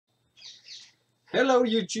Hello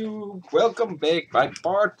YouTube, welcome back by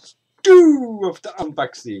part 2 of the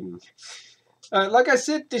unboxing. Like I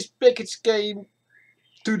said, this package came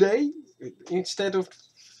today instead of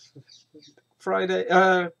Friday.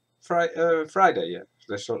 Friday, yeah.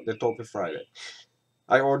 They told me Friday.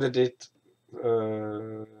 I ordered it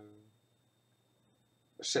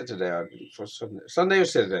Saturday, I believe, or Sunday or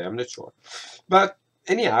Saturday, I'm not sure. But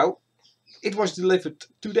anyhow, it was delivered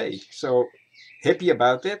today, so happy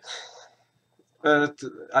about it.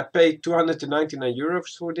 I paid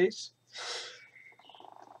 €299 for this.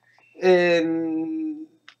 And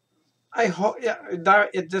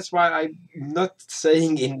that's why I'm not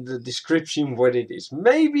saying in the description what it is.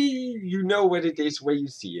 Maybe you know what it is when you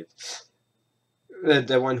see it.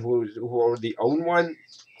 The one who already own one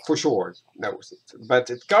for sure knows it. But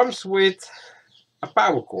it comes with a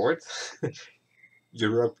power cord,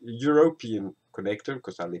 European connector,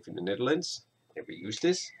 because I live in the Netherlands and we use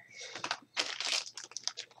this.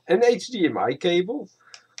 An HDMI cable.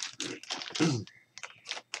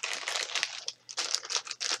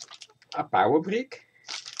 A power brick.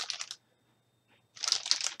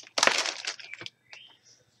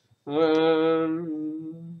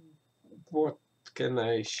 What can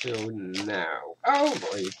I show now? Oh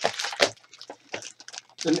boy!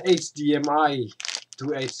 An HDMI to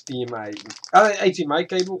HDMI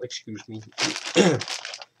cable. Excuse me.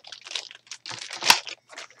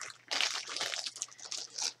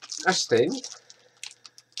 A stand.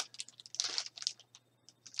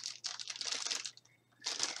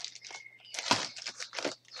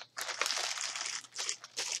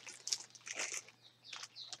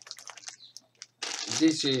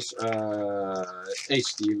 This is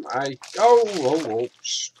HDMI. Oh!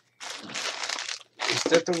 Is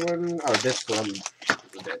that the one? Oh, that's from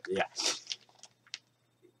that. Yeah.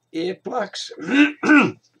 Earplugs.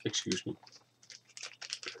 Excuse me.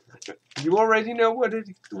 You already know what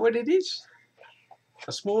it is.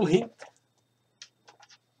 A small hint.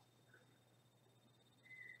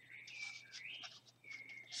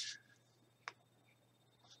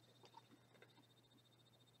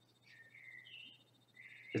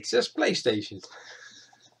 It says PlayStation.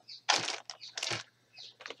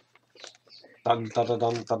 Dum dum dum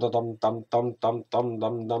dum dum dum dum dum dum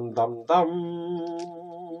dum dum dum dum.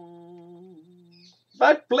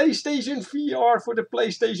 But PlayStation VR for the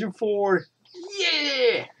PlayStation 4.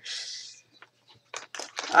 Yeah!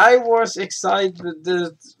 I was excited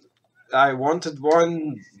that I wanted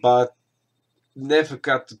one, but never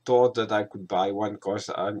got the thought that I could buy one because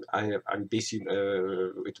I'm busy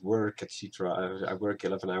with work, etc. I work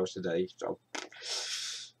 11 hours a day, so.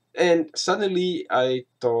 And suddenly I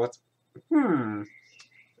thought,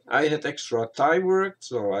 I had extra time worked,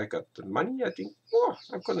 so I got the money. I think, oh,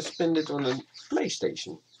 I'm gonna spend it on a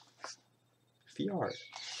PlayStation VR.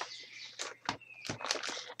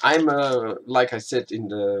 I'm like I said in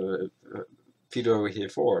the video here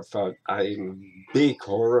before, I'm big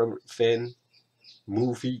horror fan,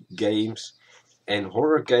 movie games, and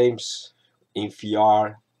horror games in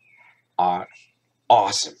VR are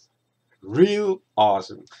awesome, real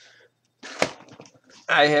awesome.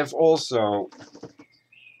 I have also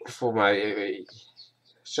for my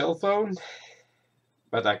cell phone,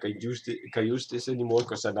 but I can use this anymore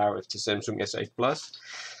because I now have the Samsung S8 Plus,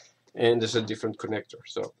 and there's a different connector.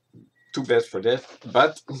 So too bad for that.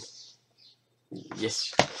 But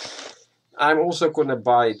yes, I'm also gonna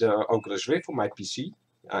buy the Oculus Rift for my PC.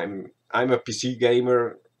 I'm a PC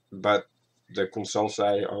gamer, but the consoles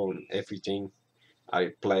I own, everything I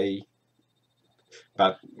play,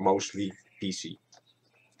 but mostly PC.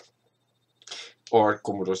 Or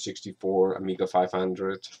Commodore 64, Amiga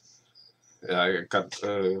 500. I got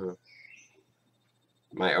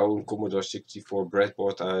my own Commodore 64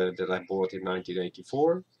 breadboard that I bought in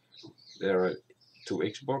 1984. There are 2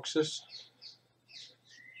 Xboxes.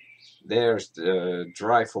 There's the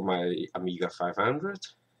drive for my Amiga 500.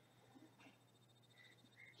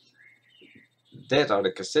 That are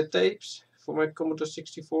the cassette tapes for my Commodore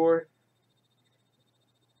 64.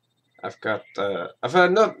 I've got,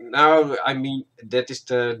 not now. I mean, that is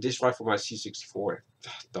the disk drive for my C64.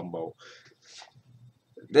 Dumbo.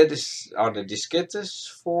 That are the diskettes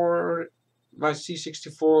for my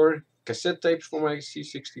C64. Cassette tapes for my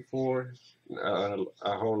C64.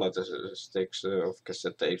 A whole lot of sticks of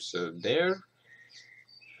cassette tapes there.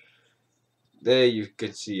 There you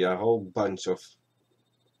can see a whole bunch of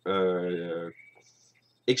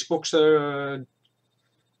Xbox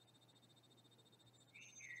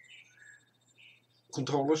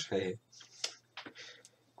controllers. Hey.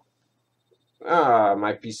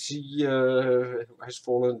 My PC has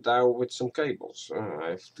fallen down with some cables.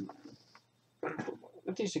 I have to.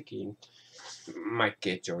 What is a key? My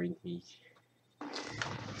cat joined me.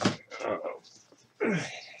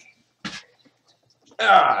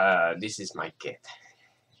 This is my cat.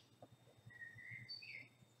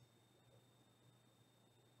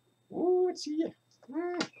 Oh, what's here?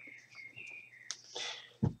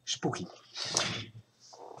 Spooky.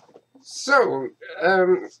 So,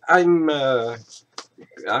 I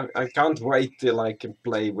can't wait till I can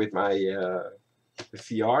play with my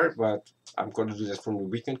VR, but I'm gonna do that from the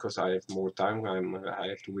weekend because I have more time. I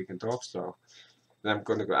have the weekend off, so I'm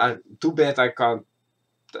gonna go. Too bad I can't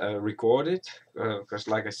record it because,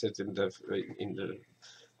 like I said in the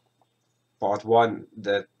part one,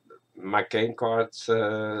 that my game card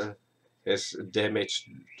is damaged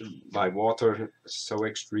by water so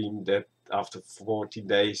extreme that after 40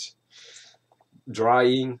 days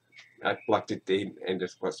drying, I plugged it in and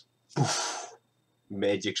it was poof,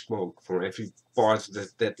 magic smoke from every part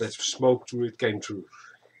that smoke through it came through.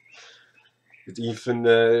 It even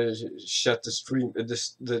shut the stream,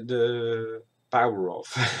 the power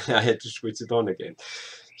off. I had to switch it on again.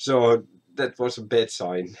 So that was a bad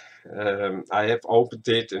sign. I have opened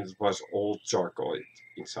it and it was all charcoal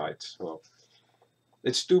inside. So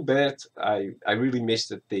it's too bad. I really missed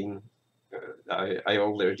the thing. I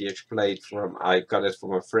already explained I got it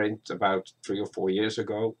from a friend about 3 or 4 years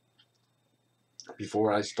ago.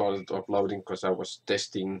 Before I started uploading, because I was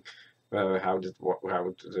testing how it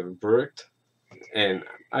worked, and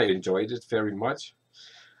I enjoyed it very much.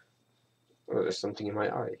 Oh, there's something in my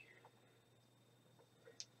eye.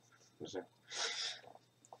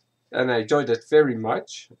 And I enjoyed it very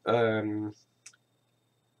much. I'm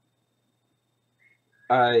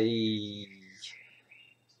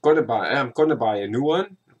gonna buy a new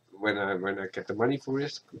one when I get the money for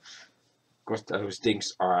it, because those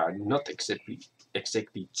things are not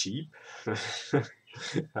exactly cheap.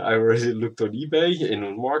 I already looked on eBay and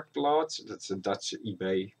on Marktplaats. That's a Dutch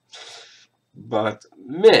eBay. But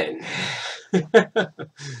man,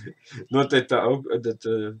 not that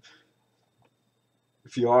the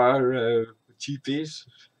VR cheap is,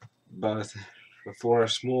 but for a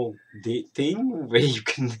small thing where you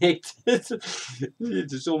connect it,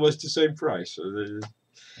 it's almost the same price. So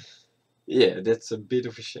yeah, that's a bit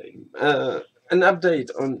of a shame. An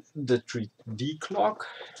update on the 3D clock.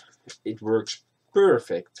 It works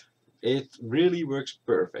perfect. It really works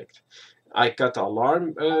perfect. I got the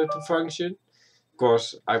alarm to function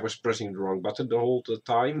because I was pressing the wrong button the whole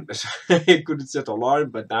time. So I couldn't set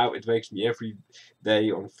alarm, but now it wakes me every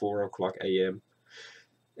day on 4 o'clock AM.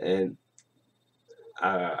 And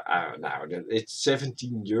now it's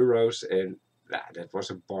 17 euros, and that was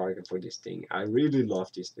a bargain for this thing. I really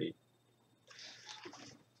love this thing.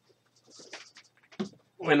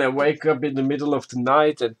 When I wake up in the middle of the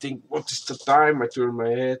night and think, what is the time? I turn my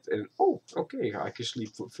head and, oh, okay, I can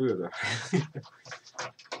sleep further.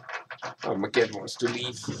 Oh, my cat wants to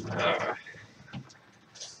leave.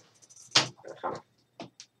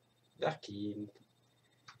 Dag kind.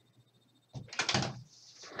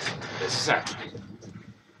 So.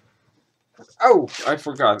 Oh, I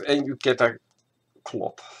forgot. And you get a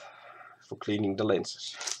cloth for cleaning the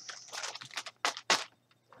lenses.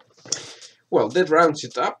 Well, that rounds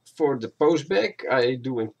it up for the post bag. I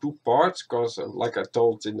do in 2 parts because, like I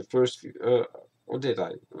told in the first, or did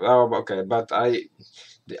I? Oh, okay. But I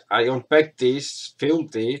unpacked this,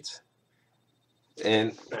 filmed it,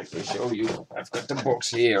 and I can show you. I've got the box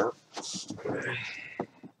here.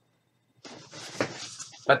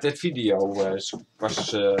 But that video was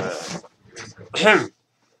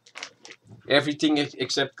everything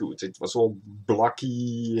except good. It was all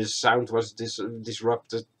blocky, sound was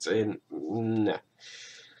disrupted, and nah.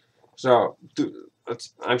 So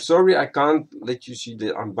I'm sorry I can't let you see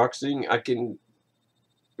the unboxing. I can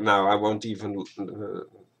now. I won't even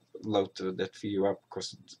load that video up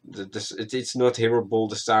because it's not hearable.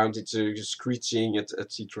 The sound, it's screeching,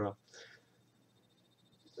 etc.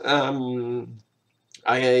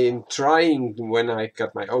 I am trying when I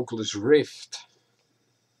got my Oculus Rift,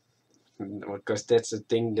 because that's a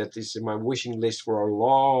thing that is in my wishing list for a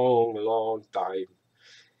long time.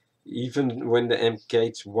 Even when the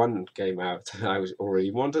MK1 came out, I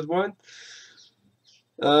already wanted one.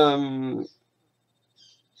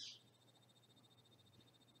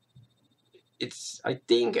 It's, I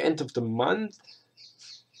think, end of the month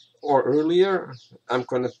or earlier. I'm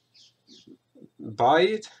gonna buy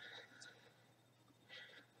it.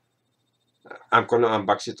 I'm gonna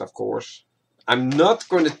unbox it, of course. I'm not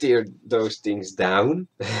gonna tear those things down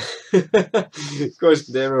because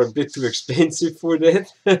they're a bit too expensive for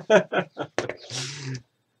that.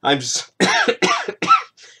 I'm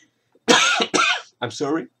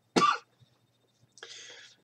sorry.